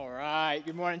right.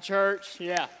 Good morning, church.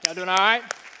 Yeah, y'all doing all right?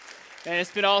 Man,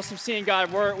 it's been awesome seeing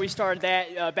God work. We started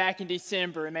that back in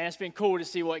December, and man, it's been cool to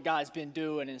see what God's been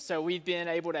doing. And so we've been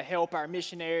able to help our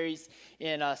missionaries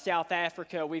in South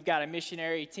Africa. We've got a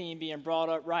missionary team being brought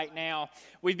up right now.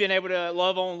 We've been able to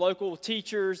love on local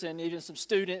teachers and even some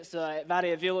students at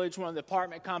Vadea Village, one of the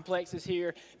apartment complexes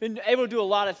here. Been able to do a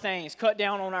lot of things, cut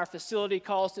down on our facility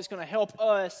costs. It's going to help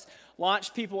us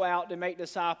launch people out to make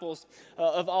disciples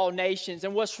of all nations.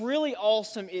 And what's really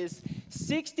awesome is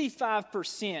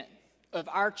 65% of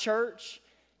our church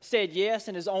said yes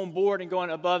and is on board and going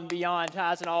above and beyond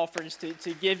tithes and offerings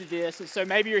to give to this. And so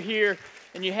maybe you're here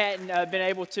and you hadn't been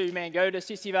able to, man, go to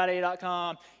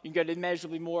ccvadea.com. You can go to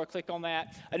Immeasurably More, click on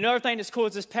that. Another thing that's cool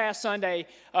is this past Sunday,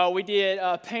 we did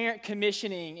parent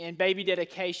commissioning and baby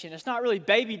dedication. It's not really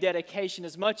baby dedication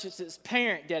as much as it's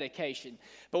parent dedication.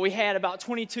 But we had about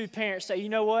 22 parents say, you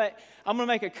know what? I'm going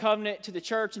to make a covenant to the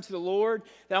church and to the Lord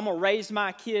that I'm going to raise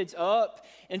my kids up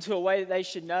into a way that they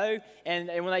should know. And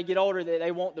when they get older, that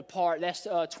they won't depart. That's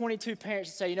 22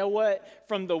 parents that say, you know what?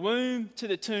 From the womb to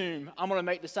the tomb, I'm going to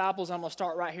make disciples. I'm going to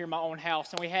start right here in my own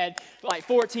house. And we had like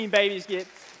 14 babies get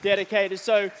dedicated.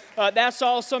 So that's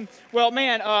awesome. Well,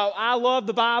 man, I love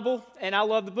the Bible and I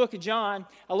love the book of John.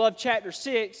 I love chapter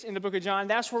 6 in the book of John.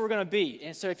 That's where we're going to be.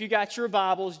 And so if you got your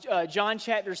Bibles, John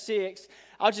chapter 6,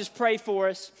 I'll just pray for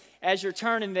us as you're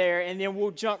turning there, and then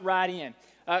we'll jump right in.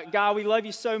 God, we love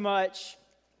you so much,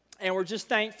 and we're just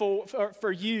thankful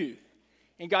for you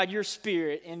and, God, your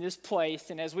spirit in this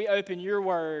place. And as we open your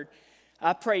word,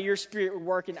 I pray your spirit would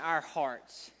work in our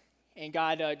hearts. And,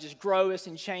 God, just grow us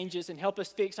and change us and help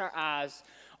us fix our eyes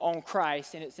on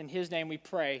Christ. And it's in his name we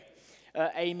pray.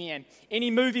 Amen.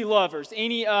 Any movie lovers,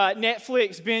 any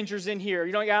Netflix bingers in here?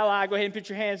 You don't got to lie. Go ahead and put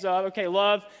your hands up. Okay,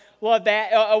 love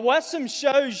that. What's some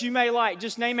shows you may like?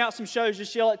 Just name out some shows.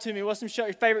 Just yell it to me. What's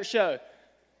your favorite show?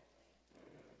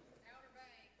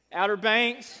 Outer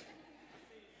Banks.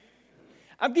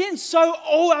 I'm getting so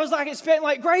old. I was like expecting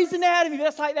like Grey's Anatomy.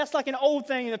 That's like an old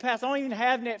thing in the past. I don't even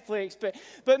have Netflix.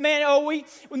 But man,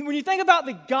 when you think about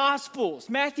the Gospels,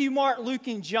 Matthew, Mark, Luke,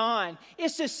 and John,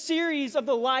 it's a series of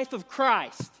the life of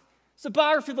Christ. It's a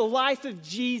biography of the life of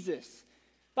Jesus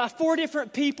by 4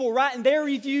 different people writing their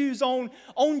reviews on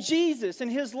Jesus and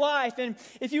his life. And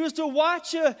if you was to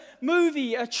watch a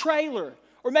movie, a trailer,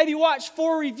 or maybe watch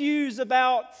 4 reviews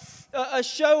about a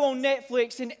show on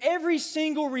Netflix, and every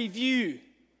single review,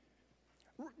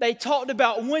 they talked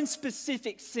about one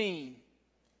specific scene.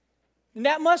 And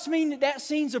that must mean that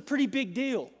scene's a pretty big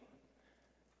deal.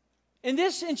 In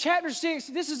chapter 6,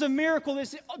 this is a miracle.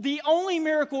 This is the only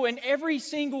miracle in every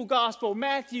single gospel.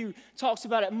 Matthew talks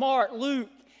about it, Mark, Luke,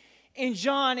 and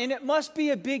John, and it must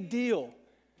be a big deal.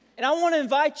 And I want to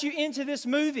invite you into this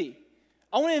movie.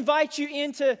 I want to invite you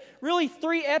into really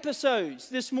 3 episodes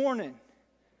this morning.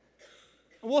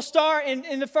 We'll start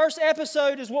in the first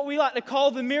episode is what we like to call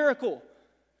the miracle.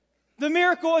 The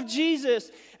miracle of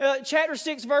Jesus. Chapter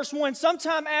 6, verse 1.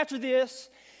 Sometime after this,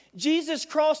 Jesus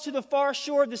crossed to the far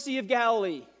shore of the Sea of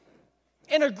Galilee.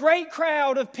 And a great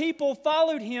crowd of people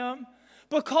followed him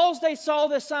because they saw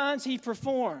the signs he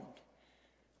performed.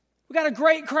 We got a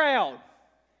great crowd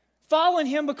following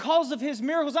him because of his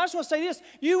miracles. I just want to say this.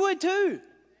 You would too.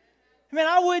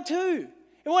 I would too.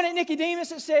 It wasn't Nicodemus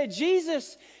that said,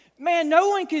 Jesus, man, no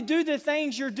one could do the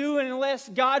things you're doing unless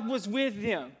God was with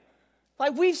them.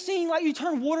 Like we've seen, like you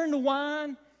turned water into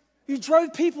wine. You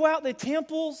drove people out the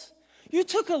temples. You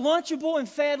took a Lunchable and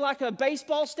fed like a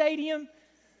baseball stadium.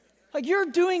 Like you're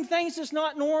doing things that's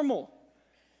not normal.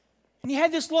 And you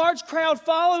had this large crowd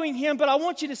following him, but I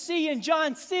want you to see in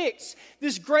John 6,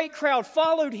 this great crowd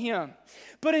followed him.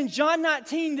 But in John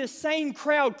 19, this same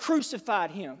crowd crucified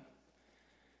him.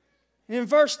 And in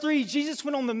verse 3, Jesus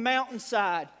went on the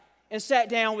mountainside and sat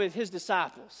down with his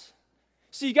disciples.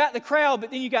 So you got the crowd, but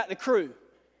then you got the crew.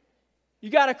 You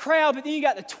got a crowd, but then you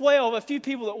got the 12, a few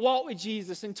people that walked with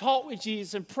Jesus and talked with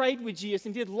Jesus and prayed with Jesus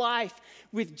and did life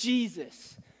with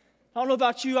Jesus. I don't know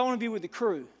about you, I want to be with the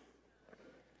crew.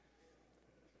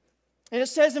 And it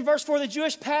says in verse 4, the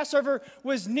Jewish Passover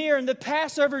was near, and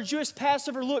the Jewish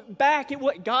Passover looked back at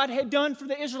what God had done for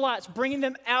the Israelites, bringing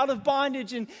them out of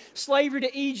bondage and slavery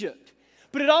to Egypt.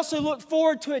 But it also looked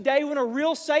forward to a day when a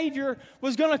real Savior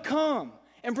was going to come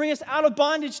and bring us out of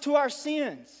bondage to our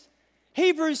sins.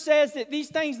 Hebrews says that these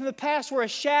things in the past were a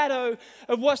shadow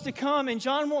of what's to come, and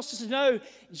John wants us to know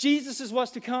Jesus is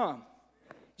what's to come.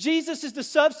 Jesus is the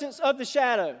substance of the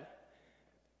shadow.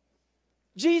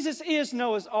 Jesus is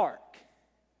Noah's Ark.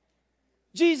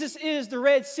 Jesus is the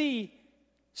Red Sea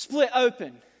split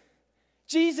open.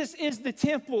 Jesus is the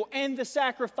temple and the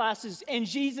sacrifices, and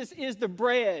Jesus is the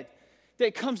bread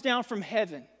that comes down from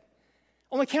heaven.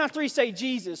 On the count of three, say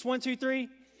Jesus. 1, 2, 3.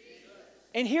 Jesus.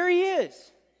 And here he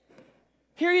is.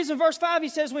 Here he is in verse 5. He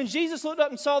says, when Jesus looked up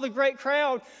and saw the great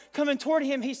crowd coming toward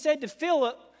him, he said to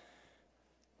Philip,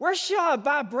 where shall I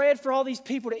buy bread for all these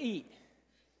people to eat?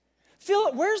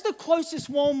 Philip, where's the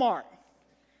closest Walmart?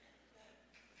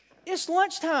 It's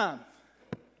lunchtime.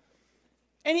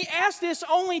 And he asked this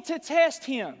only to test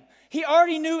him. He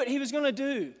already knew what he was going to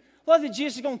do. I love that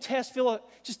Jesus is going to test Philip,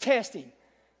 just test him.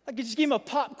 I could just give him a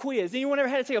pop quiz. Anyone ever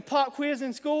had to take a pop quiz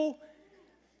in school?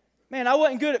 Man, I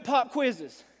wasn't good at pop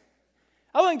quizzes.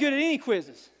 I wasn't good at any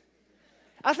quizzes.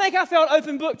 I think I failed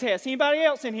open book tests. Anybody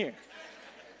else in here?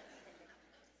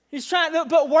 He's trying,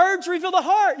 but words reveal the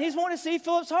heart. He's wanting to see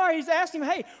Philip's heart. He's asking him,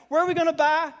 hey, where are we going to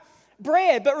buy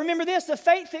bread? But remember this, the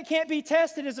faith that can't be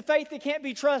tested is a faith that can't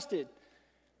be trusted.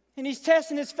 And he's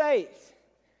testing his faith.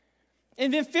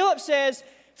 And then Philip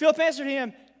answered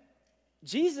him,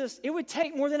 Jesus, it would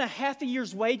take more than a half a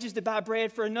year's wages to buy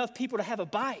bread for enough people to have a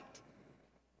bite.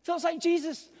 Philip's like,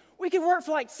 Jesus, we could work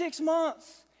for like 6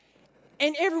 months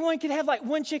and everyone could have like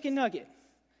one chicken nugget.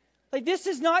 Like, this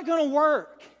is not going to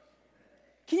work.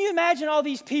 Can you imagine all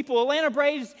these people? Atlanta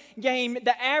Braves game,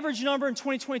 the average number in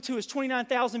 2022 is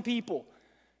 29,000 people.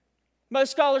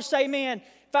 Most scholars say, man,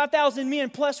 5,000 men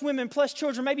plus women plus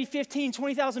children, maybe 15,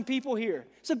 20,000 people here.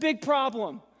 It's a big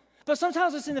problem. But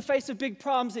sometimes it's in the face of big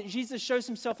problems that Jesus shows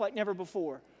himself like never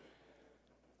before.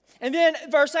 And then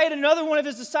verse 8, another one of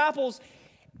his disciples,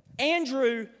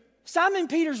 Andrew, Simon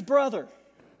Peter's brother.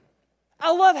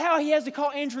 I love how he has to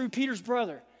call Andrew Peter's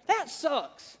brother. That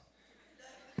sucks.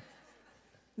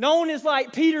 Known as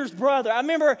like Peter's brother. I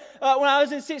remember when I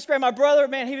was in 6th grade, my brother,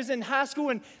 man, he was in high school,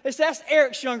 and they said, that's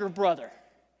Eric's younger brother.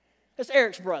 That's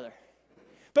Eric's brother.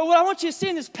 But what I want you to see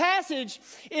in this passage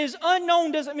is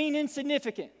unknown doesn't mean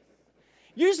insignificant.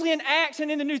 Usually in Acts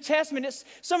and in the New Testament, it's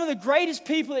some of the greatest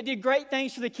people that did great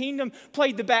things for the kingdom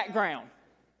played the background.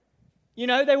 You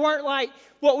know, they weren't like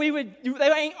what we would do. They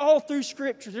ain't all through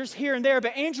Scripture. They're just here and there.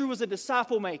 But Andrew was a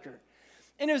disciple maker.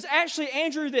 And it was actually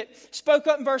Andrew that spoke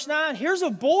up in verse 9. Here's a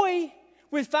boy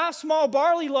with 5 small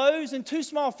barley loaves and 2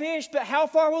 small fish, but how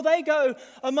far will they go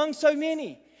among so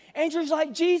many? Andrew's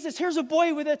like, Jesus, here's a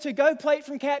boy with a to-go plate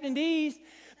from Captain D's,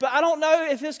 but I don't know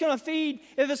if it's going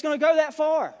to go that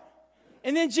far.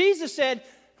 And then Jesus said,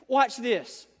 watch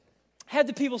this. Had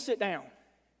the people sit down.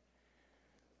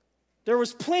 There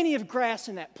was plenty of grass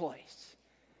in that place.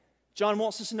 John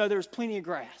wants us to know there was plenty of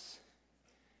grass.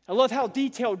 I love how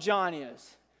detailed John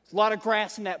is. There's a lot of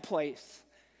grass in that place.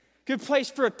 Good place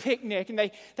for a picnic.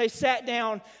 And they sat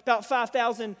down. About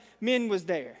 5,000 men was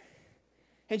there.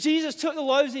 And Jesus took the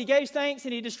loaves, he gave thanks,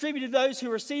 and he distributed those who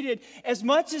were seated as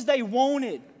much as they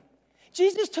wanted.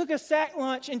 Jesus took a sack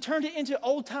lunch and turned it into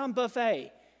old-time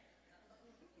buffet.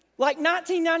 Like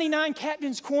 1999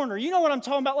 Captain's Corner. You know what I'm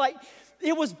talking about? Like,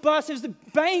 it was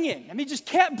banging. I mean, just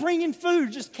kept bringing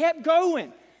food, just kept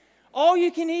going. All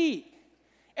you can eat.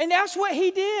 And that's what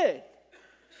he did.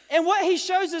 And what he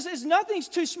shows us is nothing's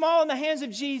too small in the hands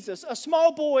of Jesus. A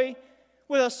small boy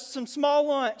with some small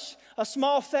lunch, a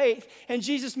small faith, and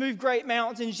Jesus moved great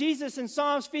mountains. And Jesus in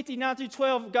Psalms 59 through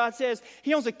 12, God says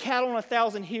he owns a cattle on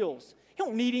 1,000 hills. He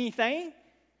don't need anything.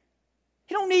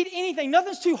 He don't need anything.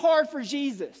 Nothing's too hard for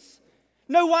Jesus.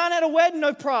 No wine at a wedding,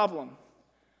 no problem.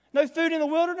 No food in the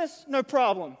wilderness, no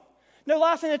problem. No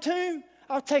life in a tomb,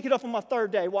 I'll take it up on my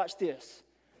 3rd day. Watch this.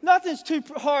 Nothing's too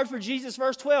hard for Jesus.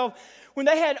 Verse 12, when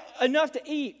they had enough to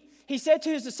eat, he said to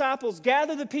his disciples,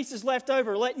 gather the pieces left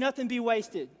over, let nothing be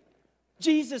wasted.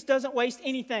 Jesus doesn't waste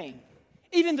anything,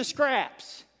 even the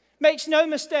scraps. Makes no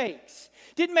mistakes.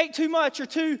 Didn't make too much or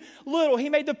too little. He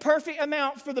made the perfect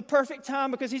amount for the perfect time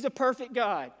because he's a perfect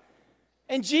God.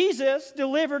 And Jesus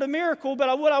delivered a miracle,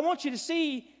 but what I want you to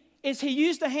see is he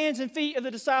used the hands and feet of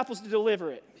the disciples to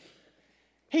deliver it.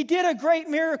 He did a great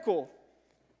miracle.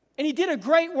 And he did a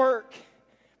great work.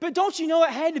 But don't you know it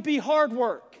had to be hard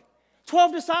work?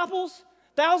 12 disciples,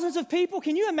 thousands of people.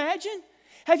 Can you imagine?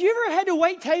 Have you ever had to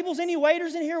wait tables? Any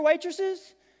waiters in here,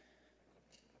 waitresses?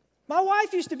 My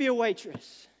wife used to be a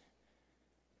waitress.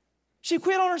 She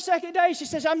quit on her 2nd day. She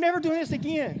says, I'm never doing this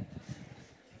again.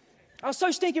 I was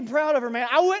so stinking proud of her, man.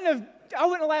 I wouldn't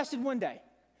have lasted 1 day.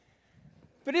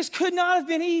 But this could not have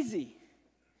been easy.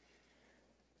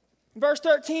 Verse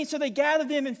 13, so they gathered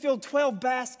them and filled 12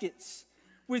 baskets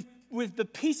with the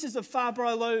pieces of 5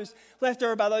 barley loaves left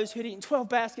over by those who had eaten. 12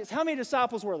 baskets. How many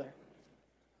disciples were there?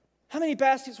 How many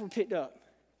baskets were picked up?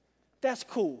 That's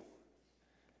cool.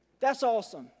 That's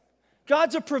awesome.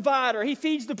 God's a provider. He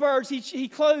feeds the birds. He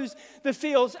clothes the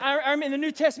fields. I remember in the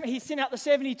New Testament, he sent out the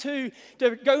 72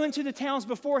 to go into the towns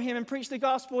before him and preach the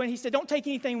gospel. And he said, don't take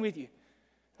anything with you.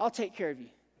 I'll take care of you.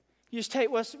 You just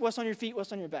take what's on your feet,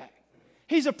 what's on your back.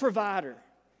 He's a provider.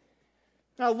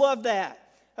 And I love that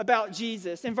about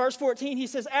Jesus. In verse 14, he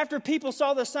says, after people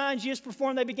saw the signs Jesus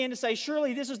performed, they began to say,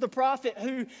 surely this is the prophet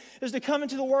who is to come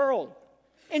into the world.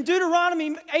 In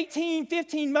Deuteronomy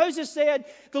 18:15, Moses said,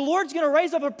 the Lord's going to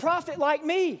raise up a prophet like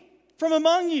me from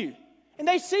among you. And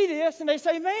they see this and they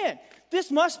say, man,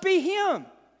 this must be him.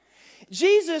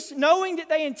 Jesus, knowing that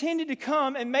they intended to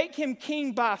come and make him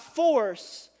king by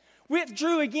force,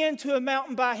 withdrew again to a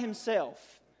mountain by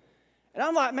himself. And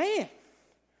I'm like, man,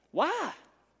 why?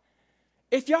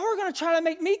 If y'all are going to try to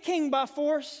make me king by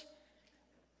force,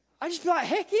 I'd just be like,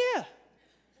 heck yeah.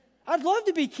 I'd love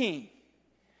to be king.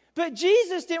 But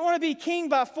Jesus didn't want to be king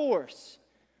by force.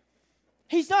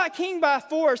 He's not king by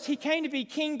force. He came to be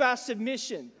king by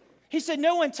submission. He said,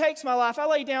 no one takes my life. I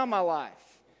lay down my life.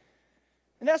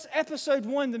 And that's episode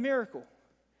 1, the miracle.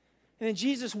 And then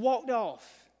Jesus walked off.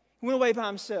 He went away by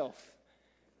himself.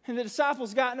 And the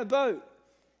disciples got in a boat.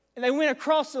 And they went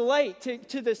across the lake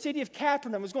to the city of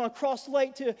Capernaum. Was going across the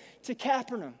lake to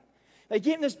Capernaum. They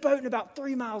get in this boat and about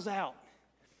 3 miles out,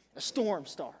 a storm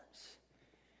starts.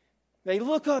 They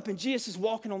look up and Jesus is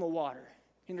walking on the water.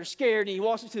 And they're scared and he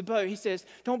walks up to the boat. He says,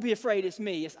 don't be afraid, it's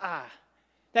me, it's I.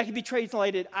 That could be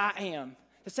translated, I am.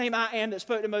 The same I am that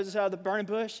spoke to Moses out of the burning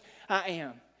bush, I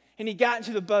am. And he got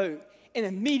into the boat and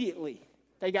immediately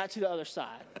they got to the other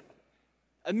side.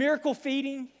 A miracle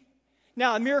feeding,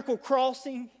 now a miracle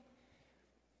crossing.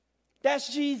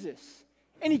 That's Jesus.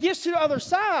 And he gets to the other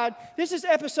side. This is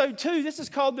episode 2. This is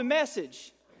called the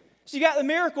message. So you got the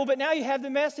miracle, but now you have the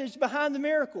message behind the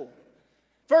miracle.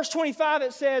 Verse 25,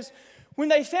 it says, when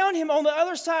they found him on the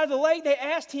other side of the lake, they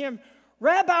asked him,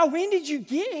 Rabbi, when did you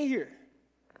get here?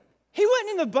 He wasn't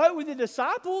in the boat with the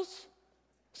disciples.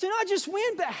 So not just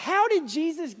when, but how did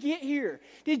Jesus get here?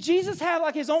 Did Jesus have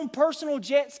like his own personal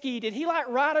jet ski? Did he like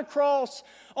ride across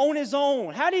on his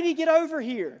own? How did he get over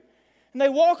here? And they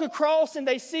walk across and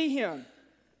they see him.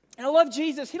 And I love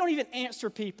Jesus. He don't even answer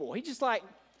people. He just like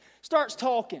starts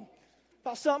talking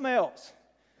about something else.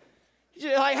 He's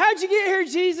like, how'd you get here,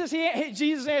 Jesus?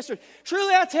 Jesus answered,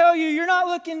 truly I tell you, you're not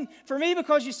looking for me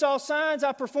because you saw signs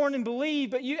I performed and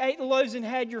believed, but you ate the loaves and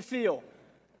had your fill.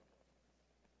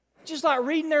 Just like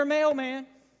reading their mail, man.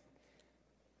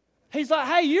 He's like,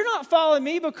 hey, you're not following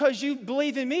me because you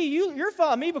believe in me. You're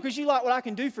following me because you like what I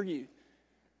can do for you.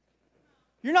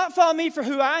 You're not following me for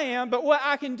who I am, but what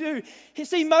I can do.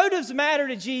 See, motives matter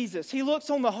to Jesus. He looks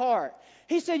on the heart.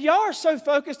 He said, y'all are so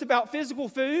focused about physical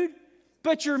food,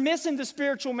 but you're missing the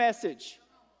spiritual message.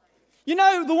 You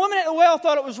know, the woman at the well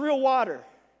thought it was real water.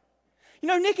 You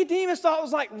know, Nicodemus thought it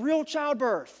was like real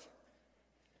childbirth.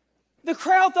 The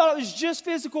crowd thought it was just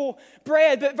physical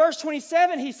bread. But verse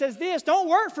 27, he says this, don't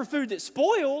work for food that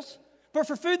spoils, but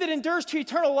for food that endures to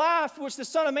eternal life, which the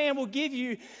Son of Man will give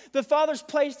you. The Father's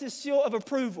placed his seal of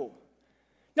approval.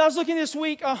 Now, I was looking this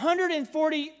week,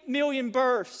 140 million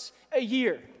births a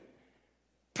year.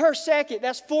 Per second,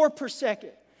 that's 4 per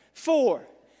second. 4,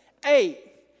 8,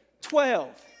 12,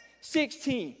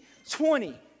 16,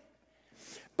 20.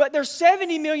 But there's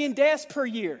 70 million deaths per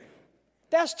year.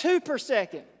 That's 2 per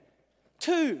second.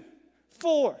 2,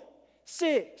 4,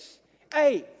 6,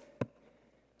 8.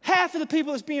 Half of the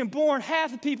people that's being born,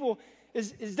 half the people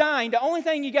is dying. The only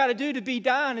thing you got to do to be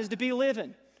dying is to be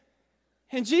living.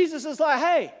 And Jesus is like,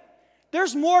 hey,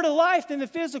 there's more to life than the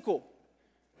physical.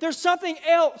 There's something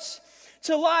else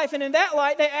to life. And in that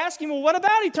light, they ask him, well, what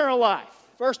about eternal life?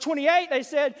 Verse 28, they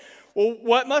said, well,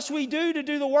 what must we do to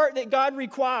do the work that God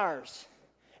requires?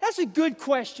 That's a good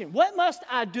question. What must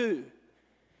I do?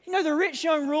 You know, the rich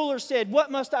young ruler said,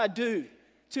 what must I do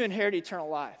to inherit eternal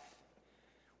life?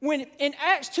 When in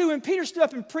Acts 2, when Peter stood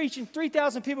up and preached and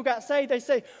 3,000 people got saved, they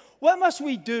say, what must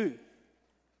we do?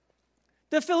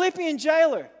 The Philippian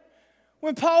jailer,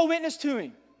 when Paul witnessed to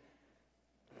him,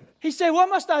 he said, what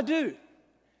must I do?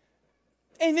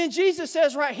 And then Jesus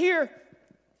says right here,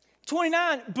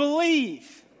 29,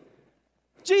 believe.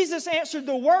 Jesus answered,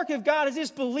 the work of God is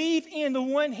this, believe in the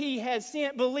one he has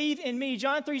sent. Believe in me.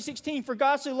 John 3:16, for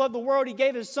God so loved the world, he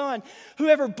gave his son.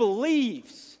 Whoever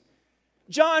believes.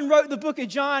 John wrote the book of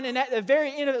John, and at the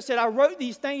very end of it said, I wrote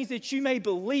these things that you may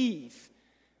believe.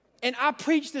 And I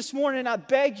preach this morning, and I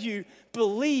beg you,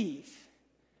 believe.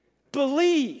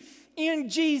 Believe in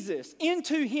Jesus,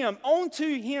 into him,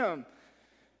 onto him,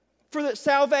 for the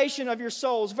salvation of your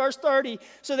souls. Verse 30,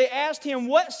 so they asked him,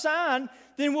 what sign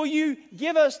then will you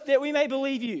give us that we may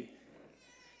believe you?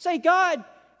 Say, God,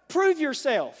 prove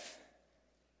yourself.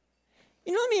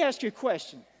 You know, let me ask you a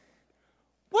question.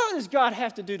 What does God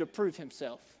have to do to prove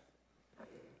himself?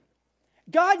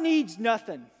 God needs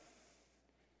nothing.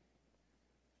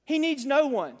 He needs no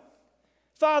one.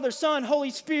 Father, Son, Holy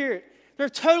Spirit. They're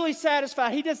totally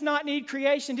satisfied. He does not need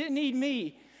creation, didn't need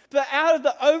me. But out of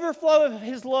the overflow of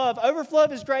His love, overflow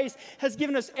of His grace, has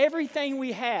given us everything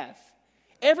we have.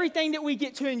 Everything that we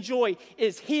get to enjoy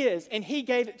is His, and He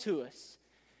gave it to us.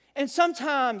 And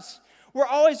sometimes we're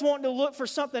always wanting to look for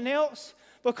something else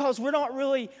because we're not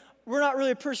really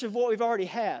appreciative of what we've already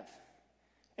have.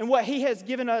 And what He has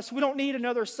given us, we don't need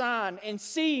another sign. And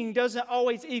seeing doesn't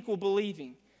always equal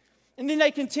believing. And then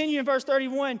they continue in verse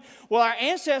 31. Well, our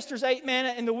ancestors ate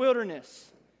manna in the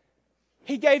wilderness.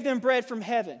 He gave them bread from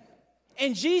heaven.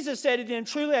 And Jesus said to them,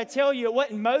 truly I tell you, it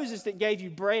wasn't Moses that gave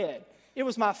you bread. It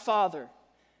was my Father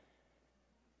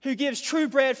who gives true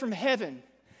bread from heaven.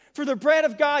 For the bread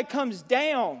of God comes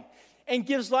down and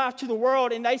gives life to the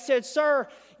world. And they said, Sir,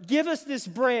 give us this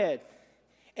bread.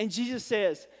 And Jesus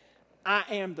says, I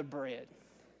am the bread.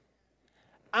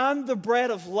 I'm the bread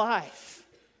of life.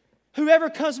 Whoever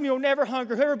comes to me will never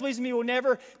hunger. Whoever believes in me will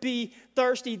never be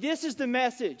thirsty. This is the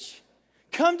message.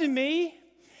 Come to me,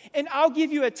 and I'll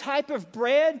give you a type of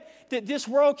bread that this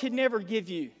world could never give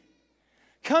you.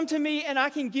 Come to me, and I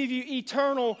can give you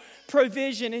eternal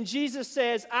provision. And Jesus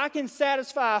says, I can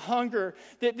satisfy a hunger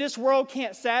that this world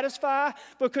can't satisfy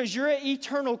because you're an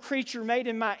eternal creature made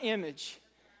in my image.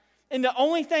 And the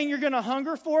only thing you're going to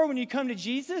hunger for when you come to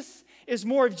Jesus is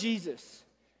more of Jesus.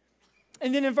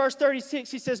 And then in verse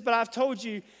 36, He says, but I've told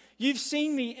you, you've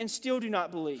seen me and still do not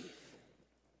believe.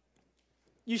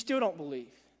 You still don't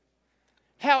believe.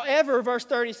 However, verse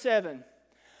 37,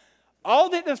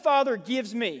 all that the Father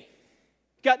gives me,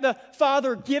 got the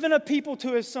Father giving a people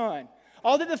to His Son.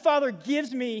 All that the Father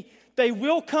gives me, they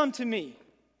will come to me.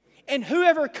 And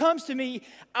whoever comes to me,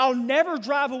 I'll never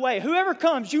drive away. Whoever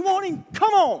comes, you want him?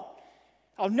 Come on.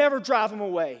 I'll never drive him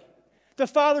away. The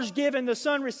Father's given, the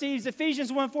Son receives.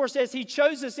 Ephesians 1:4 says He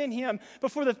chose us in Him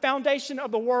before the foundation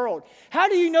of the world. How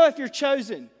do you know if you're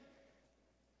chosen?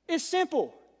 It's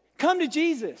simple. Come to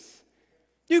Jesus.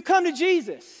 You come to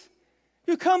Jesus.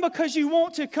 You come because you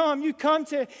want to come. You come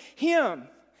to Him.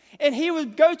 And He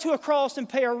would go to a cross and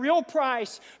pay a real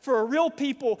price for a real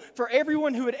people, for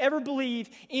everyone who would ever believe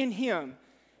in Him.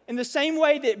 In the same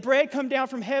way that bread come down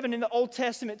from heaven in the Old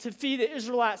Testament to feed the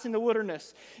Israelites in the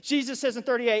wilderness, Jesus says in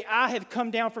 38, I have come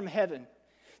down from heaven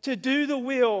to do the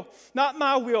will, not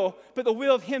my will, but the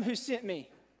will of Him who sent me.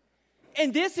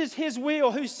 And this is His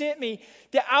will who sent me,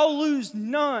 that I'll lose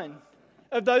none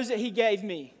of those that He gave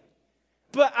me,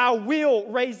 but I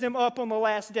will raise them up on the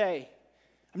last day.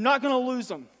 I'm not going to lose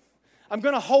them. I'm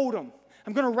going to hold them.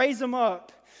 I'm going to raise them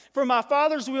up. For my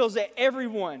Father's will is that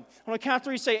everyone, on the count of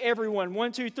three, say everyone.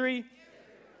 1, 2, 3.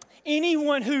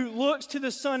 Anyone who looks to the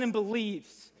Son and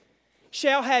believes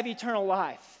shall have eternal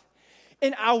life.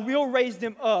 And I will raise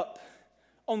them up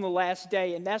on the last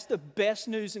day. And that's the best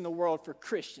news in the world for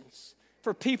Christians,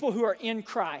 for people who are in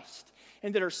Christ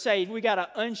and that are saved. We got an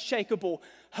unshakable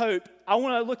hope. I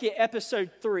want to look at episode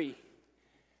 3.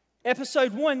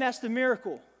 Episode 1, that's the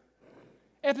miracle.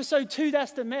 Episode 2,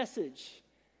 that's the message.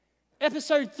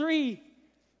 Episode 3,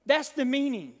 that's the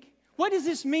meaning. What does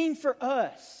this mean for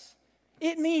us?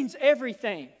 It means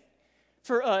everything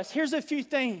for us. Here's a few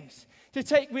things to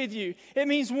take with you. It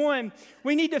means, 1,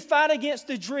 we need to fight against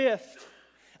the drift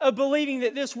of believing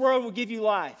that this world will give you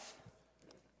life.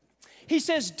 He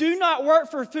says, do not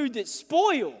work for food that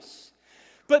spoils,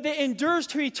 but that endures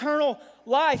to eternal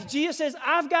life. Jesus says,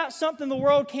 I've got something the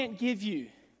world can't give you.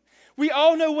 We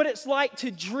all know what it's like to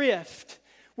drift.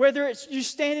 Whether it's you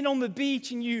standing on the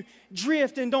beach and you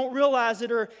drift and don't realize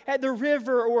it, or at the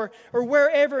river or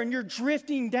wherever, and you're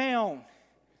drifting down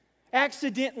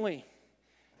accidentally,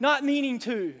 not meaning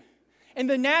to. And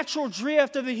the natural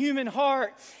drift of the human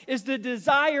heart is the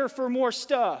desire for more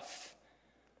stuff.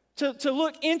 To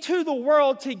look into the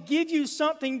world to give you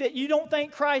something that you don't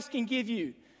think Christ can give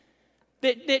you.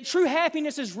 That true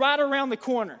happiness is right around the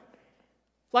corner.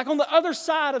 Like on the other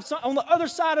side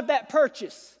of that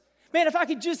purchase. Man, if I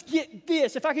could just get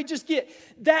this, if I could just get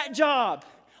that job.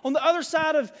 On the other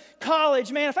side of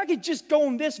college, man, if I could just go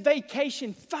on this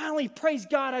vacation, finally, praise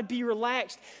God, I'd be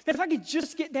relaxed. Man, if I could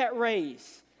just get that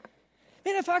raise.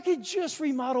 Man, if I could just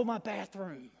remodel my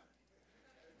bathroom.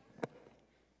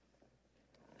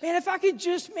 Man, if I could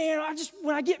just,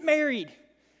 when I get married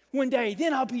one day,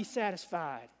 then I'll be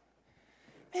satisfied.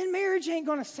 Man, marriage ain't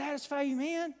going to satisfy you,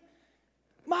 man.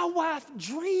 My wife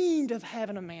dreamed of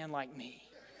having a man like me.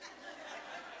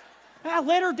 I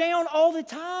let her down all the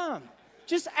time.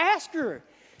 Just ask her.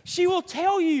 She will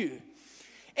tell you.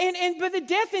 But the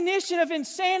definition of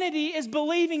insanity is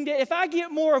believing that if I get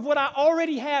more of what I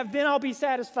already have, then I'll be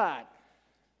satisfied.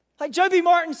 Like Joe B.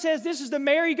 Martin says, this is the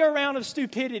merry-go-round of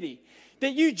stupidity.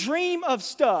 That you dream of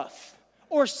stuff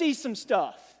or see some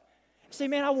stuff. You say,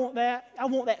 man, I want that. I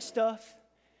want that stuff.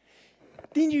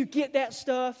 Then you get that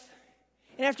stuff,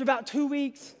 and after about 2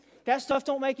 weeks, that stuff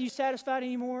don't make you satisfied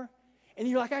anymore. And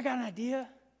you're like, I got an idea.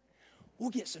 We'll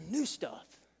get some new stuff.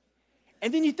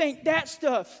 And then you think that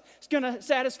stuff is going to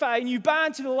satisfy, and you buy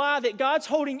into the lie that God's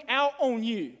holding out on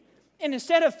you. And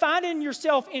instead of finding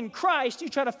yourself in Christ, you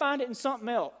try to find it in something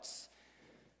else.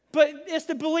 But it's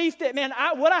the belief that, man,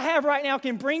 what I have right now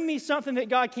can bring me something that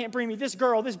God can't bring me. This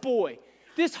girl, this boy,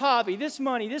 this hobby, this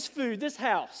money, this food, this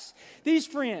house, these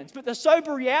friends. But the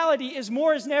sober reality is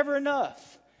more is never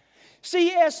enough.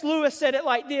 C.S. Lewis said it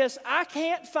like this: I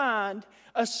can't find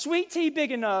a sweet tea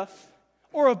big enough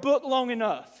or a book long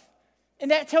enough.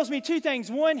 And that tells me two things.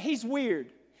 One, he's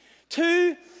weird.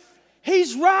 Two,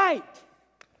 he's right.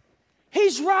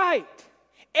 He's right.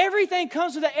 Everything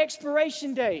comes with an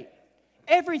expiration date.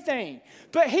 Everything.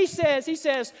 But he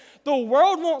says, the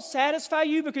world won't satisfy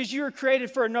you because you were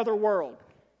created for another world.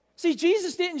 See,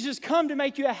 Jesus didn't just come to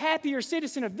make you a happier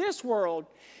citizen of this world.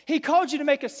 He called you to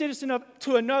make a citizen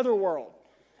to another world,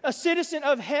 a citizen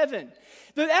of heaven.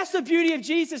 But that's the beauty of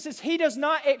Jesus, is he does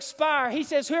not expire. He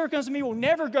says, whoever comes to me will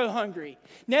never go hungry,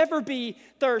 never be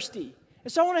thirsty.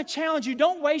 And so I want to challenge you,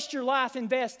 don't waste your life,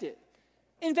 invest it.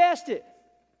 Invest it.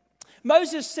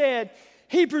 Moses said,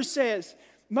 Hebrews says,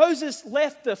 Moses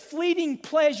left the fleeting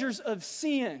pleasures of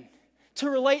sin to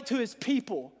relate to his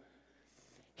people.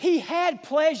 He had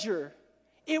pleasure.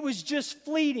 It was just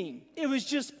fleeting. It was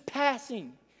just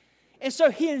passing. And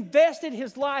so he invested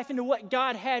his life into what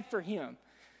God had for him.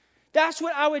 That's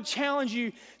what I would challenge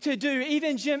you to do.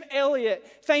 Even Jim Elliot,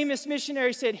 famous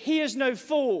missionary, said, he is no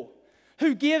fool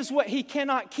who gives what he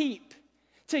cannot keep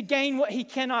to gain what he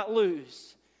cannot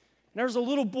lose. And there was a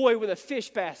little boy with a fish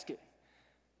basket.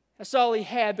 That's all he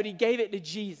had, but he gave it to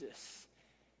Jesus.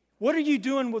 What are you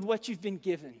doing with what you've been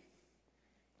given?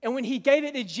 And when he gave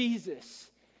it to Jesus,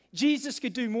 Jesus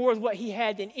could do more with what he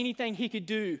had than anything he could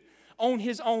do on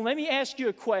his own. Let me ask you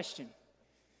a question.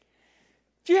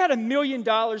 If you had $1 million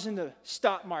in the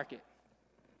stock market,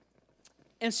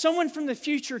 and someone from the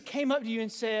future came up to you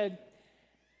and said,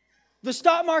 the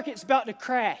stock market's about to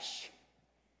crash,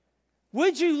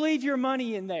 would you leave your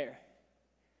money in there?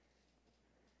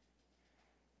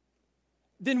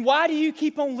 Then why do you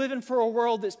keep on living for a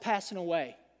world that's passing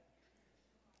away?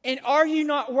 And are you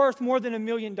not worth more than $1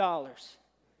 million?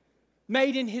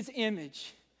 Made in his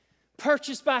image,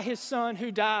 purchased by his son who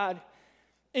died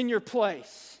in your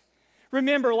place.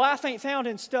 Remember, life ain't found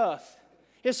in stuff.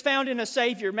 It's found in a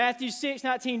Savior. Matthew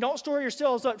 6:19, don't store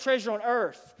yourselves up treasure on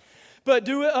earth, but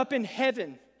do it up in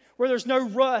heaven, where there's no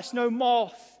rust, no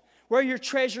moth. Where your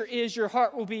treasure is, your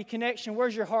heart will be. Connection,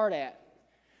 where's your heart at?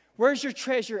 Where's your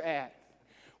treasure at?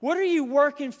 What are you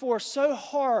working for so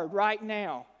hard right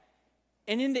now?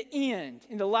 And in the end,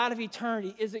 in the light of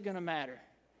eternity, is it going to matter?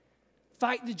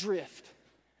 Fight the drift.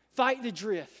 Fight the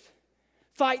drift.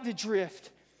 Fight the drift.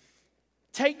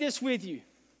 Take this with you.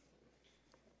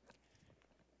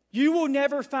 You will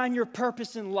never find your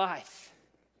purpose in life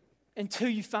until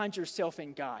you find yourself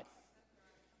in God.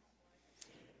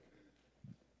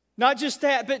 Not just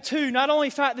that, but two, not only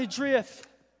fight the drift.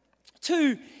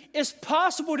 Two, it's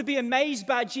possible to be amazed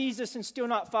by Jesus and still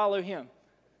not follow him.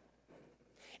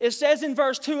 It says in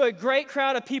verse 2, a great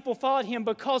crowd of people followed him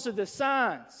because of the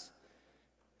signs.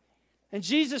 And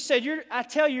Jesus said, I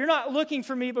tell you, you're not looking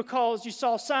for me because you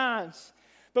saw signs,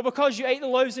 but because you ate the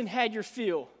loaves and had your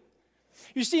fill.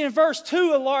 You see, in verse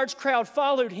 2, a large crowd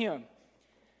followed him.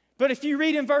 But if you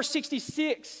read in verse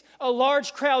 66, a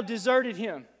large crowd deserted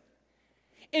him.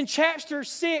 In chapter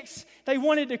 6, they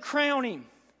wanted to crown him.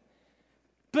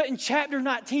 But in chapter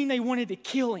 19, they wanted to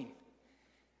kill him.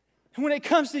 And when it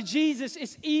comes to Jesus,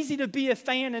 it's easy to be a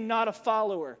fan and not a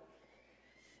follower.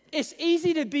 It's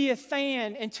easy to be a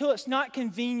fan until it's not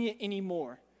convenient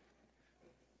anymore.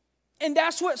 And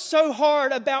that's what's so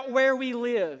hard about where we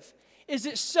live, is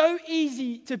it's so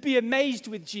easy to be amazed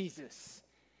with Jesus.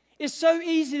 It's so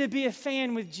easy to be a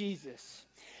fan with Jesus.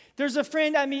 There's a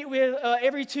friend I meet with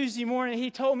every Tuesday morning.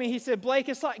 He told me, he said, Blake,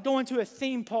 it's like going to a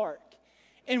theme park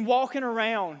and walking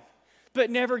around, but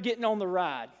never getting on the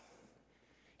ride.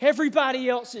 Everybody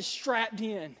else is strapped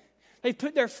in. They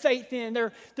put their faith in.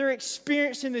 They're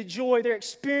experiencing the joy. They're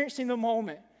experiencing the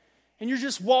moment. And you're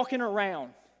just walking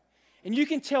around. And you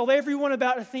can tell everyone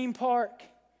about a theme park.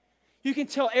 You can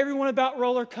tell everyone about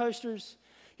roller coasters.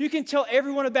 You can tell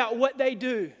everyone about what they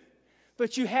do.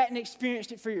 But you hadn't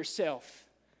experienced it for yourself.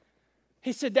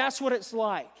 He said, that's what it's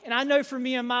like. And I know for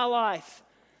me in my life,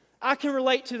 I can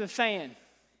relate to the fan.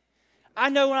 I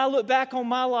know when I look back on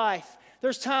my life,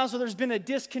 there's times where there's been a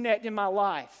disconnect in my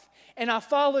life. And I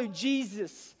followed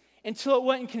Jesus until it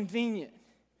wasn't convenient.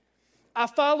 I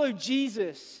follow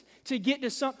Jesus to get to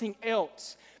something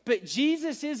else. But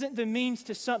Jesus isn't the means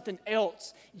to something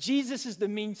else. Jesus is the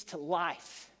means to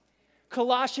life.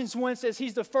 Colossians 1 says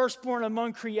he's the firstborn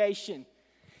among creation.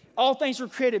 All things were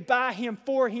created by him,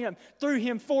 for him, through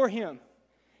him, for him.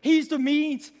 He's the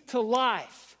means to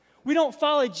life. We don't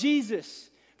follow Jesus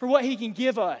for what he can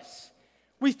give us.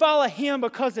 We follow him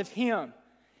because of him.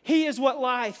 He is what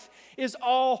life is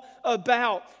all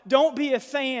about. Don't be a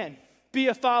fan, be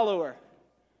a follower.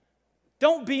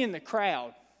 Don't be in the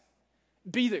crowd,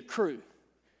 be the crew.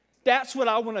 That's what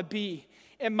I want to be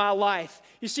in my life.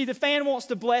 You see, the fan wants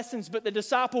the blessings, but the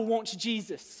disciple wants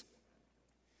Jesus.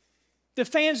 The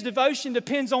fan's devotion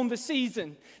depends on the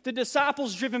season. The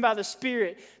disciple's driven by the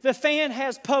Spirit. The fan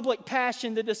has public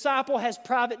passion. The disciple has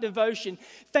private devotion.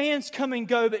 Fans come and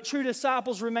go, but true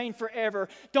disciples remain forever.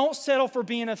 Don't settle for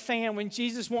being a fan when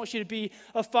Jesus wants you to be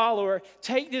a follower.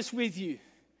 Take this with you.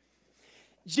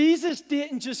 Jesus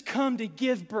didn't just come to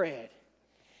give bread.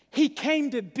 He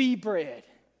came to be bread.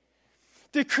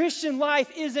 The Christian life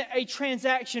isn't a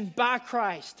transaction by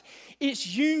Christ. It's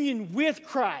union with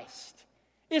Christ.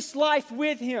 It's life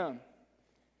with him.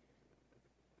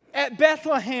 At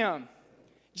Bethlehem,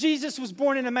 Jesus was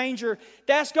born in a manger.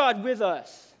 That's God with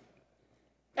us.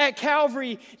 At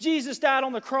Calvary, Jesus died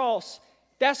on the cross.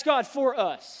 That's God for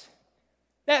us.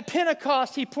 At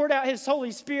Pentecost, he poured out his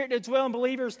Holy Spirit to dwell in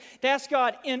believers. That's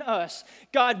God in us.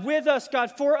 God with us,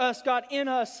 God for us, God in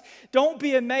us. Don't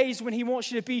be amazed when he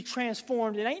wants you to be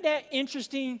transformed. And ain't that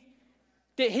interesting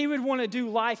that he would want to do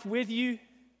life with you?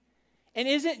 And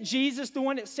isn't Jesus the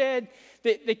one that said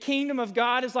that the kingdom of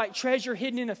God is like treasure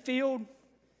hidden in a field?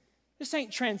 This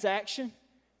ain't transaction.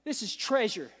 This is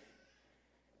treasure.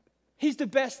 He's the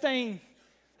best thing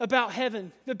about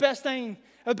heaven, the best thing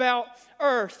about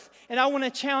earth. And I want to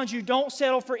challenge you, don't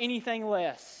settle for anything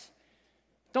less.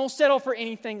 Don't settle for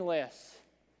anything less.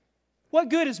 What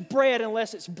good is bread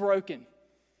unless it's broken?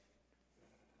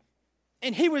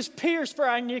 And he was pierced for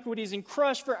our iniquities and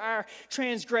crushed for our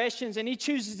transgressions. And he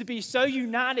chooses to be so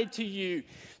united to you,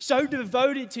 so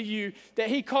devoted to you, that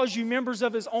he calls you members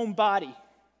of his own body.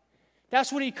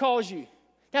 That's what he calls you.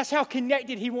 That's how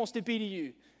connected he wants to be to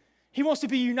you. He wants to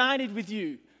be united with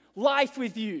you, life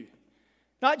with you,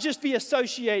 not just be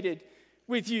associated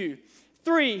with you.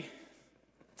 3,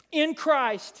 in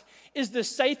Christ is the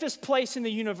safest place in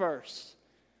the universe.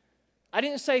 I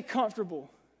didn't say comfortable.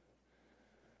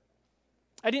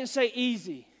 I didn't say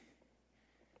easy.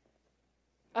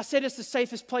 I said it's the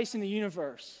safest place in the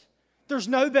universe. There's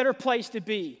no better place to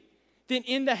be than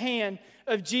in the hand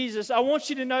of Jesus. I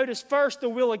want you to notice first the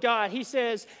will of God. He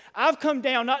says, I've come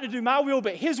down not to do my will,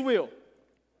 but his will.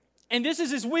 And this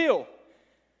is his will,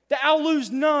 that I'll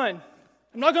lose none.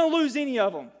 I'm not going to lose any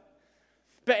of them.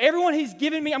 But everyone he's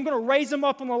given me, I'm going to raise them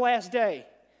up on the last day.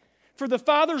 For the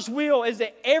Father's will is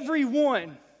that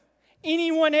everyone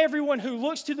who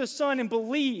looks to the Son and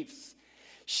believes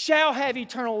shall have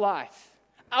eternal life.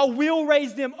 I will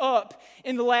raise them up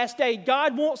in the last day.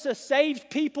 God wants a saved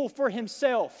people for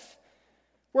himself,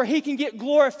 where he can get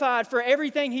glorified for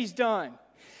everything he's done.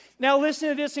 Now listen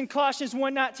to this in Colossians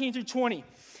 1:19 through 20.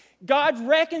 God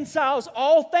reconciles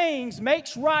all things,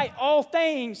 makes right all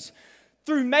things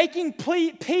through making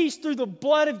peace through the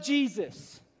blood of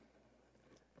Jesus.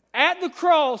 At the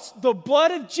cross, the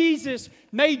blood of Jesus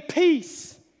made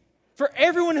peace for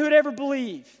everyone who would ever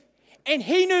believe. And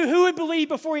he knew who would believe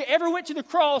before he ever went to the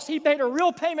cross. He made a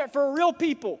real payment for real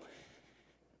people.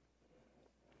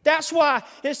 That's why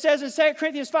it says in 2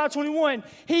 Corinthians 5:21,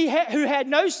 who had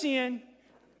no sin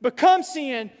becomes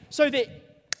sin, so that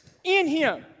in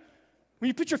him, when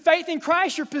you put your faith in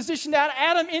Christ, you're positioned out of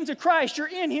Adam into Christ. You're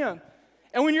in him.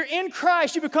 And when you're in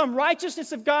Christ, you become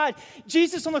righteousness of God.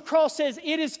 Jesus on the cross says,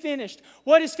 it is finished.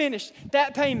 What is finished?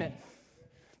 That payment.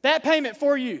 That payment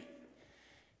for you.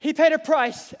 He paid a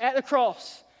price at the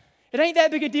cross. It ain't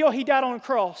that big a deal he died on a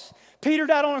cross. Peter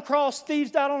died on a cross.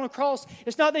 Thieves died on a cross.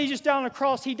 It's not that he just died on a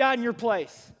cross. He died in your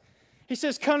place. He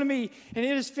says, come to me, and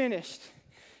it is finished.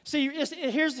 See,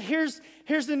 here's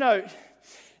the note.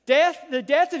 The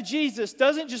death of Jesus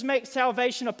doesn't just make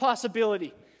salvation a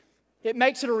possibility. It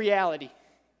makes it a reality.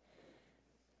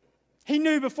 He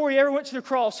knew before he ever went to the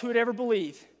cross who would ever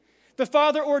believe. The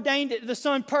Father ordained it. The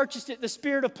Son purchased it. The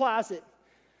Spirit applies it.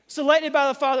 Selected by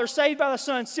the Father, saved by the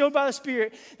Son, sealed by the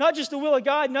Spirit. Not just the will of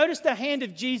God. Notice the hand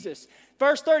of Jesus.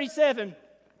 Verse 37,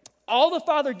 all the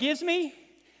Father gives me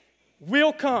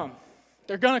will come.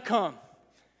 They're going to come.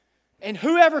 And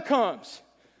whoever comes,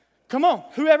 come on,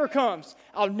 whoever comes,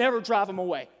 I'll never drive them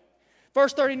away.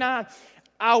 Verse 39,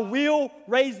 I will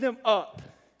raise them up.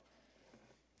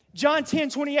 John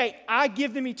 10:28, I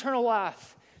give them eternal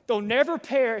life. They'll never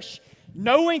perish,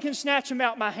 No one can snatch them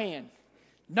out my hand.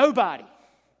 Nobody.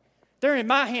 They're in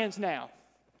my hands now.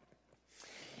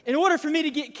 In order for me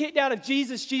to get kicked out of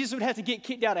Jesus, Jesus would have to get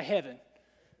kicked out of heaven.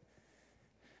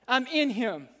 I'm in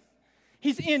him.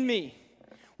 He's in me.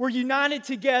 We're united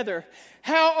together.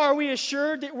 How are we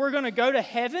assured that we're going to go to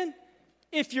heaven?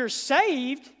 If you're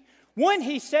saved, one,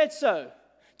 he said so.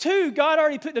 Two, God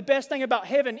already put the best thing about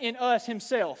heaven in us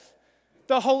himself,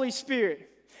 the Holy Spirit.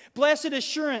 Blessed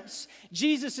assurance,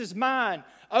 Jesus is mine.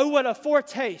 Oh, what a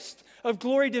foretaste of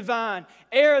glory divine,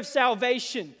 heir of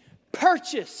salvation,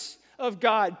 purchase of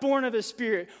God, born of his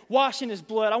Spirit, washed in his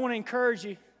blood. I want to encourage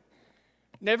you,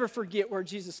 never forget where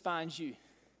Jesus finds you.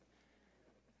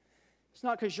 It's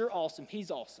not because you're awesome,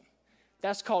 he's awesome.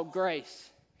 That's called grace.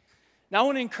 Now I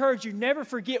want to encourage you, never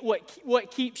forget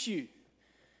what keeps you.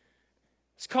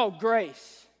 It's called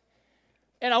grace.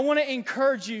 And I want to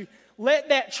encourage you, let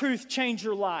that truth change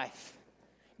your life.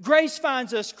 Grace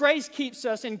finds us, grace keeps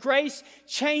us, and grace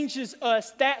changes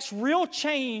us. That's real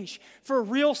change for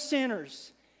real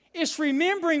sinners. It's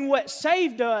remembering what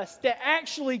saved us that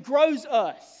actually grows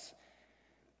us.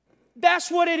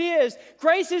 That's what it is.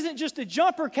 Grace isn't just a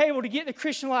jumper cable to get the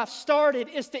Christian life started.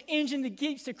 It's the engine that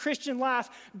keeps the Christian life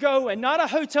going. Not a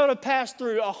hotel to pass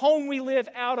through, a home we live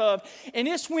out of. And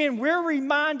it's when we're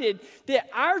reminded that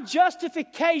our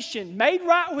justification, made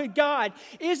right with God,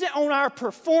 isn't on our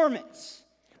performance,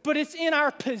 but it's in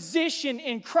our position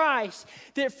in Christ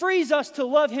that frees us to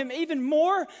love him even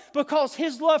more, because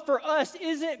his love for us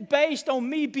isn't based on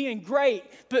me being great,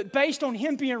 but based on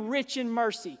him being rich in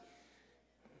mercy.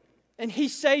 And he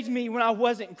saved me when I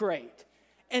wasn't great.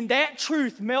 And that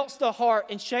truth melts the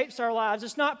heart and shapes our lives.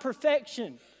 It's not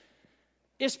perfection.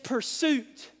 It's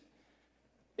pursuit.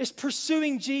 It's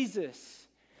pursuing Jesus.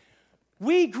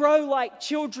 We grow like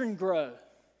children grow.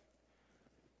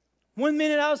 One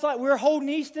minute I was like, we're holding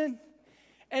Easton.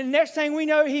 And the next thing we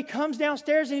know, he comes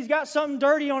downstairs and he's got something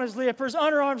dirty on his lip, or his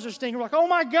underarms are stinking. We're like, oh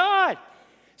my God,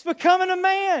 he's becoming a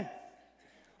man.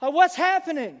 Like, what's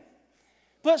happening?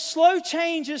 But slow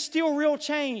change is still real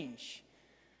change.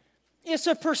 It's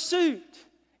a pursuit.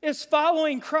 It's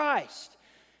following Christ.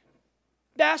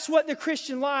 That's what the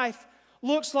Christian life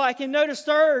looks like. And notice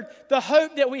third, the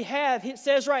hope that we have. It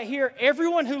says right here,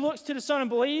 everyone who looks to the Son and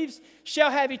believes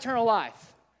shall have eternal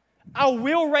life. I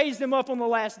will raise them up on the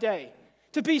last day.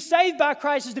 To be saved by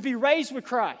Christ is to be raised with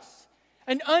Christ.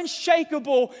 An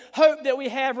unshakable hope that we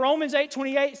have. Romans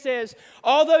 8:28 says,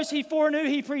 all those he foreknew,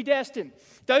 he predestined.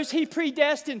 Those he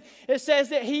predestined, it says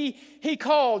that he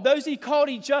called. Those he called,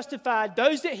 he justified.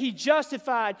 Those that he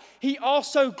justified, he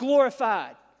also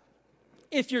glorified.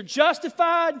 If you're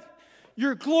justified,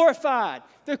 you're glorified.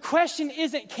 The question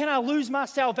isn't, can I lose my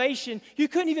salvation? You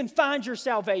couldn't even find your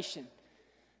salvation.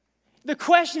 The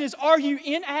question is, are you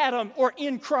in Adam or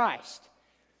in Christ?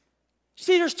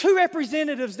 See, there's two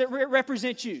representatives that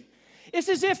represent you. It's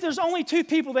as if there's only two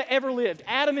people that ever lived,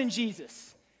 Adam and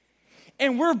Jesus.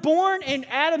 And we're born, and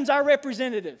Adam's our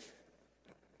representative.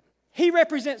 He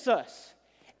represents us.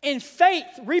 And faith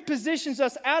repositions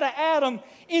us out of Adam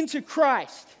into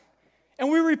Christ. And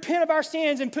we repent of our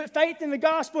sins and put faith in the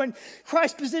gospel, and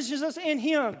Christ positions us in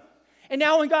him. And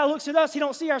now when God looks at us, he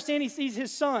don't see our sin, he sees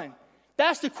his son.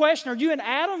 That's the question. Are you in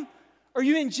Adam or are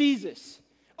you in Jesus?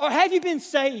 Or have you been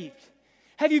saved?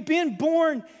 Have you been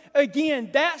born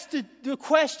again? That's the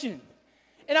question.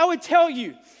 And I would tell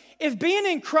you, if being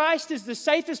in Christ is the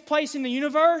safest place in the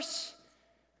universe,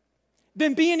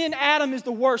 then being in Adam is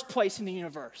the worst place in the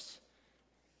universe.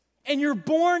 And you're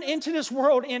born into this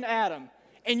world in Adam.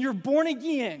 And you're born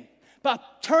again by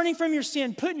turning from your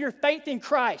sin, putting your faith in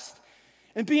Christ,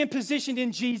 and being positioned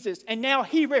in Jesus. And now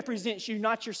he represents you,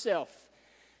 not yourself.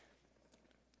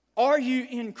 Are you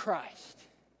in Christ?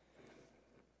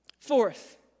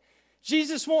 Fourth,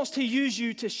 Jesus wants to use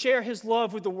you to share his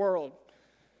love with the world.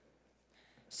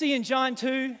 See, in John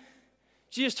 2,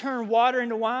 Jesus turned water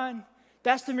into wine.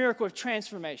 That's the miracle of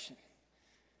transformation.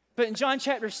 But in John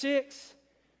chapter 6,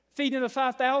 feeding the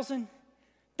 5,000,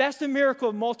 that's the miracle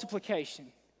of multiplication.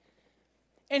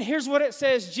 And here's what it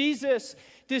says. Jesus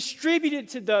distributed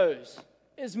to those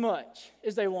as much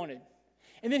as they wanted.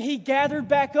 And then he gathered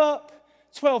back up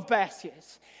 12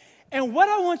 baskets. And what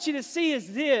I want you to see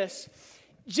is this.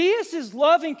 Jesus'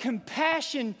 love and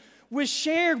compassion was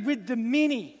shared with the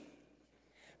many.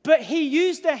 But he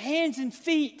used the hands and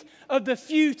feet of the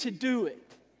few to do it.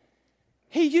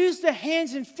 He used the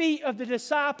hands and feet of the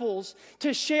disciples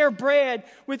to share bread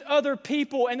with other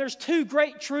people. And there's two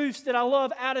great truths that I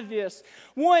love out of this.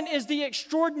 One is the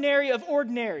extraordinary of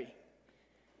ordinary.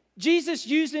 Jesus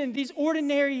using these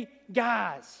ordinary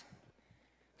guys.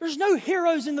 There's no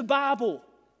heroes in the Bible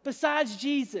besides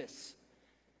Jesus.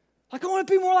 Like, I want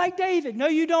to be more like David. No,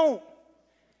 you don't.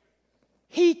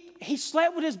 He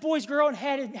slept with his boy's girl and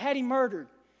had him murdered.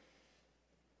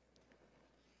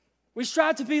 We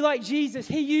strive to be like Jesus.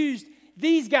 He used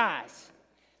these guys.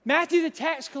 Matthew the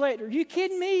tax collector. Are you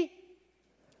kidding me?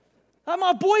 Like,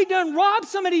 my boy done robbed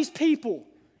some of these people.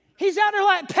 He's out there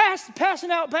like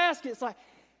passing out baskets. Like,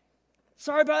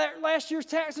 sorry about that last year's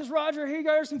taxes, Roger. Here you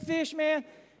go, some fish, man.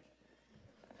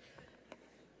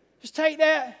 Just take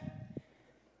that.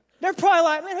 They're probably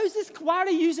like, man, who's this? Why are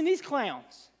they using these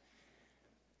clowns?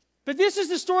 But this is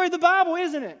the story of the Bible,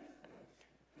 isn't it?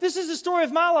 This is the story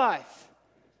of my life.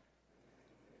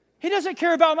 He doesn't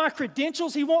care about my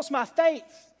credentials. He wants my faith.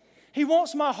 He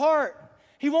wants my heart.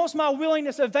 He wants my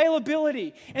willingness,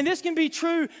 availability. And this can be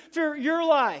true for your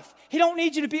life. He don't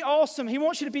need you to be awesome. He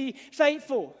wants you to be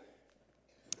faithful.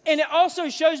 And it also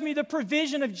shows me the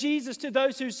provision of Jesus to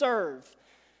those who serve.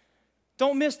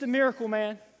 Don't miss the miracle,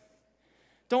 man.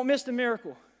 Don't miss the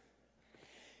miracle.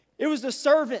 It was the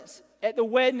servants at the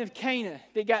wedding of Cana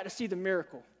that got to see the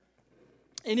miracle.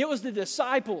 And it was the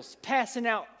disciples passing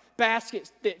out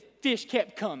baskets that fish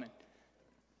kept coming.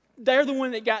 They're the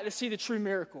one that got to see the true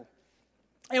miracle.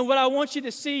 And what I want you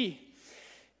to see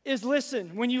is,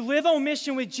 listen, when you live on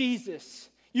mission with Jesus,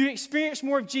 you experience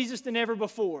more of Jesus than ever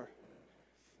before.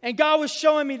 And God was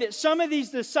showing me that some of these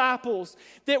disciples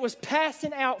that was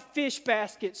passing out fish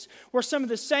baskets were some of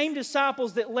the same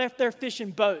disciples that left their fishing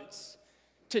boats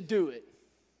to do it.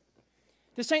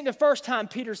 This ain't the first time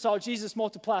Peter saw Jesus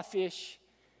multiply fish.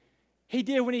 He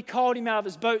did when he called him out of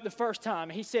his boat the first time.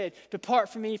 He said, "Depart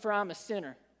from me, for I'm a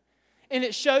sinner." And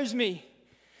it shows me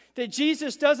that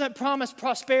Jesus doesn't promise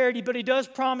prosperity, but he does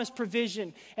promise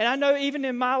provision. And I know even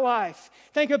in my life,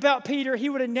 think about Peter, he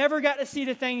would have never got to see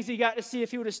the things he got to see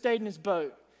if he would have stayed in his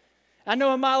boat. I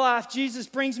know in my life, Jesus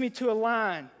brings me to a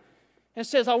line and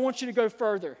says, I want you to go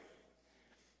further.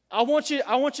 I want you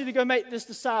to go make this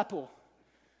disciple.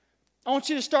 I want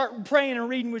you to start praying and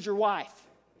reading with your wife.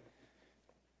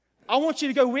 I want you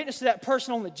to go witness to that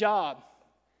person on the job.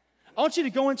 I want you to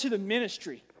go into the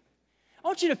ministry. I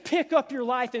want you to pick up your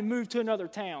life and move to another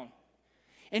town.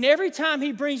 And every time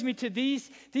he brings me to these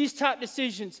type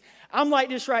decisions, I'm like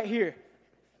this right here.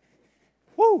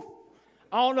 Woo!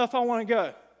 I don't know if I want to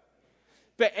go.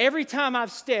 But every time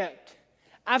I've stepped,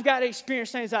 I've got to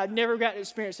experience things I've never got to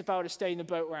experience if I would have stayed in the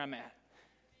boat where I'm at.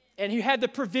 And you had the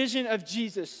provision of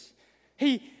Jesus.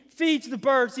 He feeds the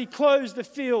birds. He clothes the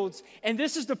fields. And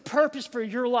this is the purpose for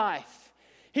your life.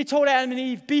 He told Adam and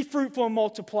Eve, be fruitful and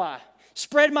multiply.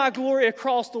 Spread my glory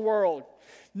across the world.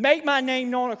 Make my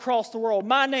name known across the world.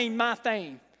 My name, my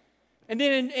fame. And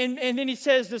then he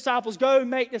says, disciples, go and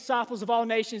make disciples of all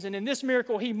nations. And in this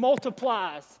miracle, he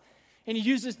multiplies. And he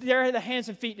uses the hands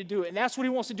and feet to do it. And that's what he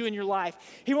wants to do in your life.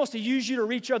 He wants to use you to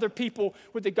reach other people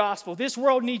with the gospel. This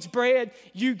world needs bread.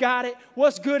 You got it.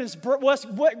 What good is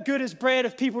bread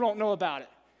if people don't know about it?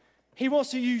 He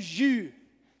wants to use you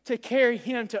to carry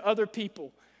him to other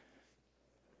people.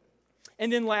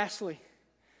 And then lastly,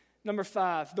 number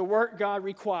 5, the work God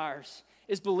requires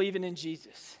is believing in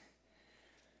Jesus.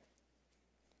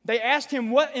 They asked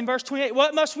him, in verse 28,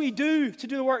 what must we do to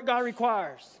do the work God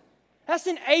requires? That's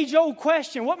an age-old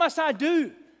question. What must I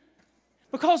do?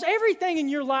 Because everything in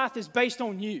your life is based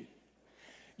on you.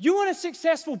 You want a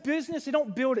successful business, it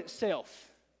don't build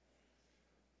itself.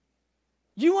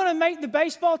 You want to make the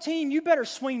baseball team, you better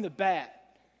swing the bat.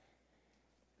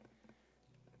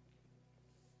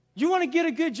 You want to get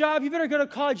a good job, you better go to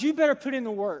college, you better put in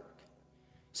the work.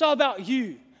 It's all about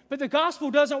you. But the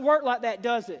gospel doesn't work like that,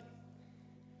 does it?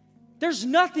 There's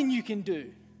nothing you can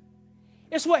do.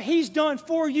 It's what he's done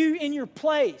for you in your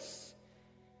place.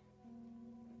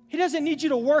 He doesn't need you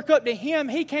to work up to him.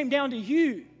 He came down to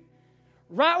you,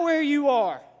 right where you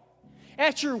are.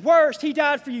 At your worst, he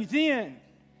died for you then.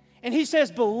 And he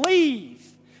says, believe.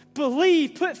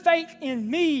 Believe, put faith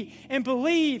in me and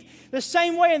believe. The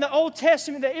same way in the Old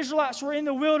Testament, the Israelites were in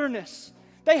the wilderness.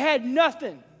 They had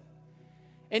nothing.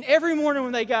 And every morning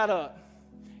when they got up,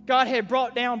 God had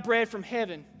brought down bread from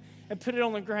heaven and put it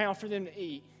on the ground for them to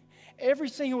eat. Every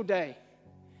single day.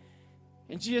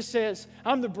 And Jesus says,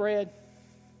 I'm the bread.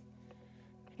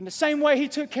 In the same way he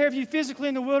took care of you physically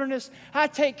in the wilderness, I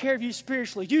take care of you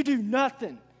spiritually. You do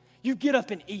nothing. You get up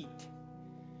and eat.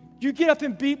 You get up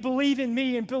and believe in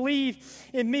me and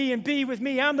be with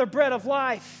me. I'm the bread of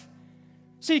life.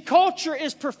 See, culture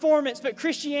is performance, but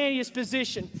Christianity is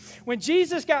position. When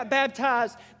Jesus got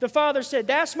baptized, the Father said,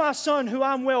 that's my Son who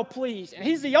I'm well pleased. And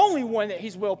he's the only one that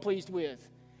he's well pleased with.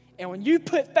 And when you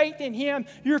put faith in him,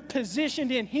 you're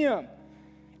positioned in him.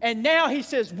 And now he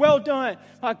says, well done,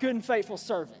 my good and faithful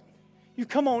servant. You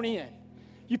come on in.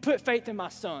 You put faith in my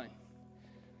Son.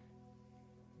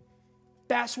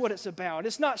 That's what it's about.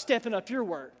 It's not stepping up your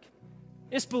work.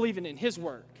 It's believing in His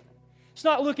work. It's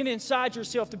not looking inside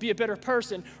yourself to be a better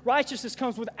person. Righteousness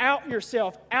comes without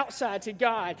yourself, outside to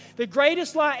God. The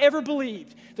greatest lie ever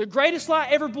believed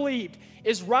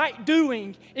is right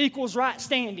doing equals right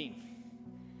standing.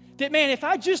 That, man, if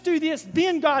I just do this,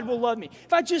 then God will love me.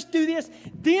 If I just do this,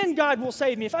 then God will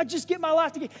save me. If I just get my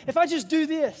life together, if I just do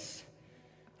this.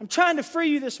 I'm trying to free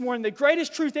you this morning. The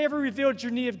greatest truth ever revealed is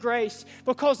your need of grace,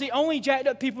 because the only jacked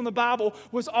up people in the Bible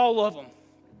was all of them.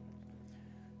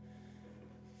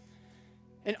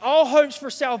 And all hopes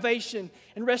for salvation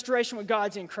and restoration with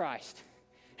God's in Christ.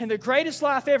 And the greatest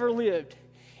life ever lived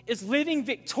is living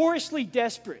victoriously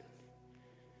desperate.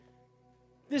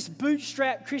 This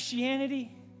bootstrap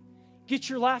Christianity, get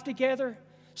your life together,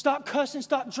 stop cussing,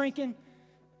 stop drinking,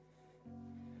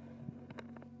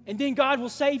 and then God will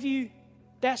save you,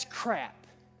 that's crap.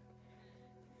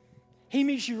 He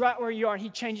meets you right where you are, and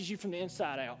He changes you from the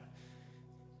inside out.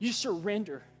 You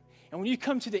surrender. And when you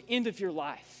come to the end of your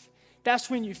life,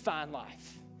 that's when you find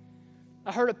life.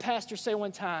 I heard a pastor say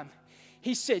one time,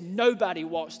 he said, nobody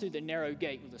walks through the narrow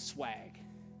gate with a swag.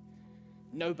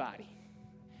 Nobody.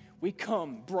 We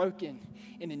come broken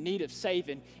and in need of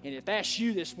saving. And if that's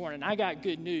you this morning, I got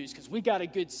good news, because we got a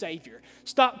good Savior.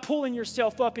 Stop pulling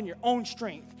yourself up in your own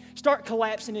strength. Start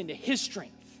collapsing into His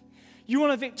strength. You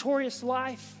want a victorious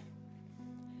life?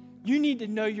 You need to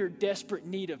know your desperate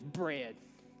need of bread.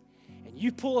 And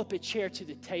you pull up a chair to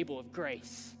the table of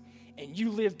grace. And you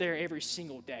live there every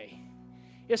single day.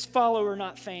 It's follower,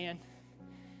 not fan.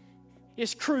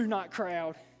 It's crew, not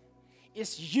crowd.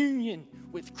 It's union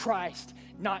with Christ,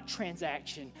 not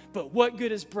transaction. But what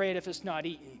good is bread if it's not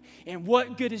eaten? And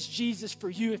what good is Jesus for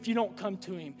you if you don't come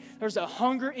to Him? There's a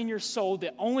hunger in your soul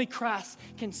that only Christ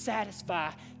can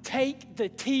satisfy. Take the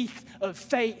teeth of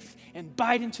faith and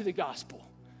bite into the gospel.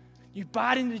 You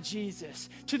bite into Jesus.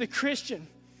 To the Christian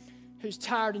who's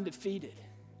tired and defeated,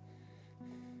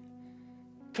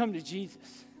 come to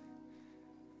Jesus.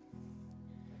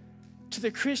 To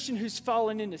the Christian who's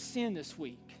fallen into sin this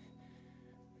week,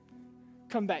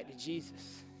 come back to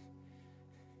Jesus.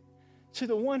 To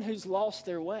the one who's lost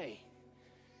their way,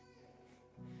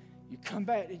 you come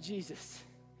back to Jesus.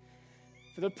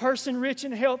 For the person rich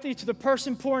and healthy, to the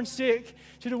person poor and sick,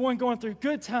 to the one going through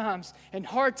good times and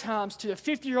hard times, to the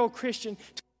 50-year-old Christian, to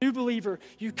the new believer,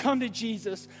 you come to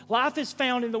Jesus. Life is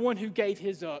found in the one who gave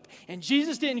His up. And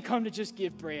Jesus didn't come to just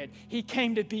give bread. He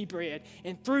came to be bread.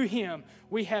 And through Him,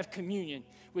 we have communion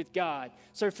with God.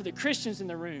 So for the Christians in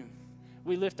the room,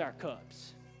 we lift our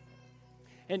cups.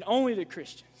 And only the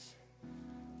Christians.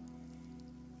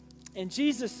 And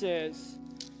Jesus says,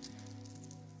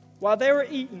 while they were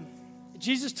eating,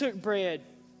 Jesus took bread,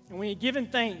 and when He had given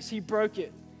thanks, He broke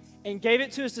it and gave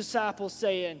it to His disciples,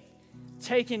 saying,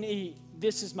 take and eat.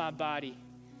 This is my body.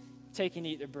 Take and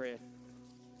eat the bread.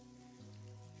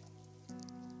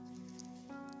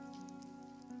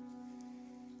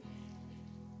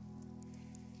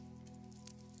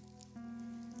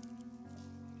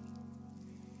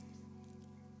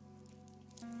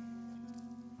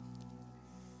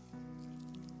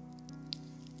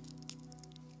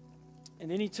 And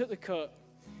then He took the cup,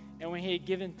 and when He had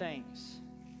given thanks,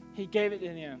 He gave it to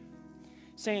them,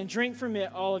 saying, drink from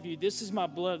it, all of you. This is my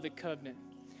blood of the covenant,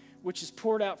 which is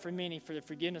poured out for many for the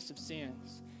forgiveness of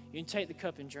sins. You can take the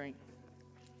cup and drink.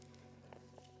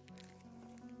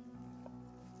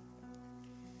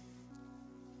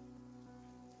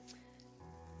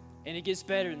 And it gets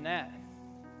better than that.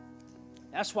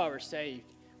 That's why we're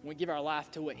saved, when we give our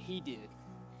life to what He did.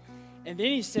 And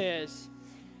then He says,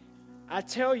 I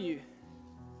tell you,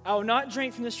 I will not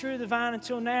drink from this fruit of the vine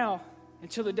until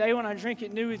the day when I drink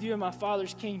it new with you in my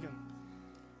Father's kingdom.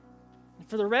 And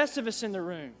for the rest of us in the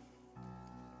room,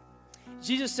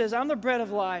 Jesus says, I'm the bread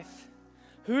of life.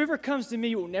 Whoever comes to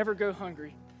me will never go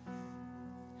hungry.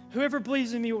 Whoever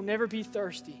believes in me will never be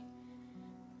thirsty.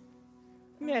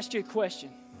 Let me ask you a question.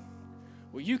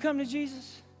 Will you come to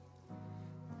Jesus?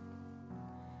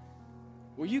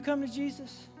 Will you come to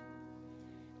Jesus?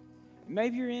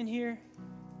 Maybe you're in here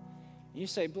and you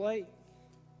say, Blake,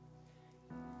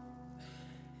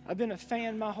 I've been a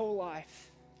fan my whole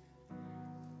life,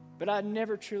 but I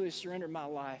never truly surrendered my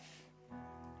life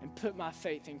and put my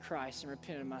faith in Christ and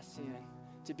repented of my sin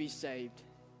to be saved.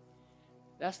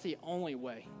 That's the only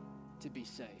way to be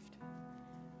saved.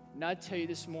 And I tell you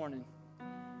this morning,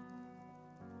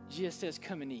 Jesus says,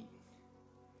 come and eat.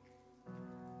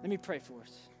 Let me pray for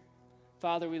us.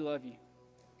 Father, we love you.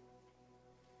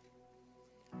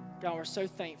 God, we're so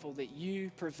thankful that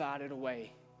you provided a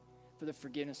way for the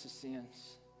forgiveness of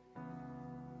sins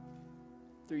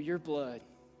through your blood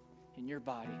and your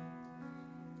body.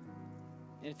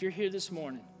 And if you're here this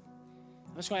morning,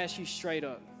 I'm just going to ask you straight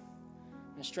up.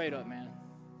 And straight up, man.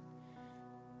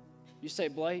 You say,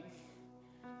 Blake,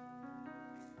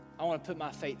 I want to put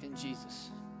my faith in Jesus.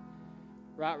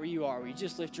 Right where you are. Will you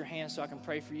just lift your hand so I can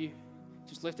pray for you?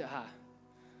 Just lift it high.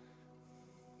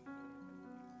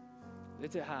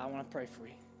 Lift it high. I want to pray for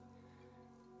you.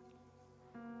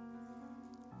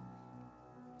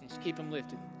 And just keep them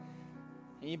lifted.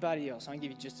 Anybody else? I'm going to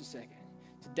give you just a second.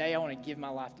 Today, I want to give my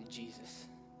life to Jesus.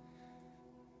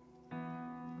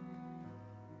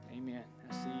 Amen.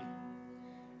 I see you.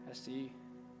 I see you.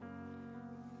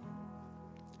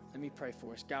 Let me pray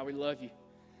for us. God, we love you.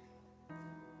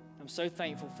 I'm so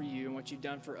thankful for you and what you've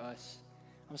done for us.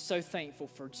 I'm so thankful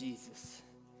for Jesus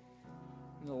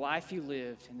and the life you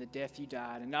lived and the death you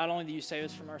died. And not only do you save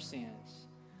us from our sins,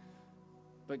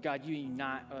 but God, you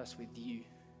unite us with you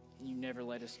and you never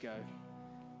let us go.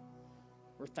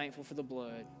 We're thankful for the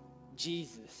blood.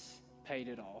 Jesus paid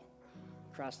it all.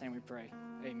 In Christ's name we pray.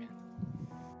 Amen.